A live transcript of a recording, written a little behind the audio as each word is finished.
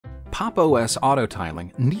Pop! OS Auto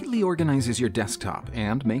Tiling neatly organizes your desktop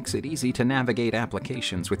and makes it easy to navigate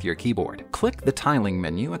applications with your keyboard. Click the Tiling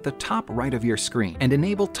menu at the top right of your screen and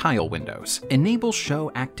enable Tile windows. Enable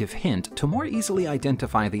Show Active Hint to more easily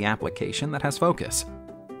identify the application that has focus.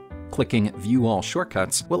 Clicking View All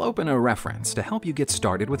Shortcuts will open a reference to help you get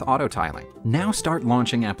started with auto tiling. Now start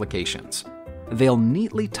launching applications. They'll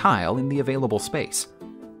neatly tile in the available space.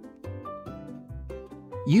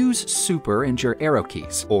 Use Super and your arrow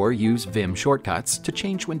keys, or use Vim shortcuts to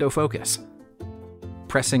change window focus.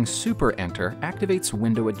 Pressing Super Enter activates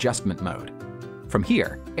window adjustment mode. From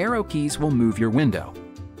here, arrow keys will move your window.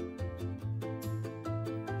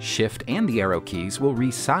 Shift and the arrow keys will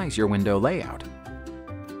resize your window layout.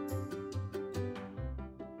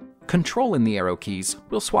 Control and the arrow keys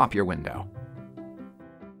will swap your window.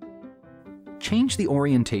 Change the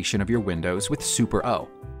orientation of your windows with Super O.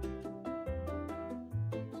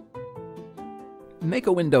 Make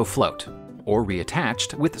a window float, or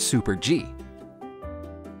reattached with Super G.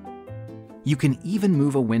 You can even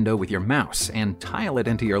move a window with your mouse and tile it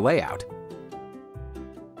into your layout.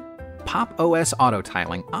 Pop! OS Auto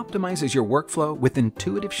Tiling optimizes your workflow with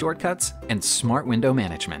intuitive shortcuts and smart window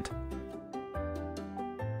management.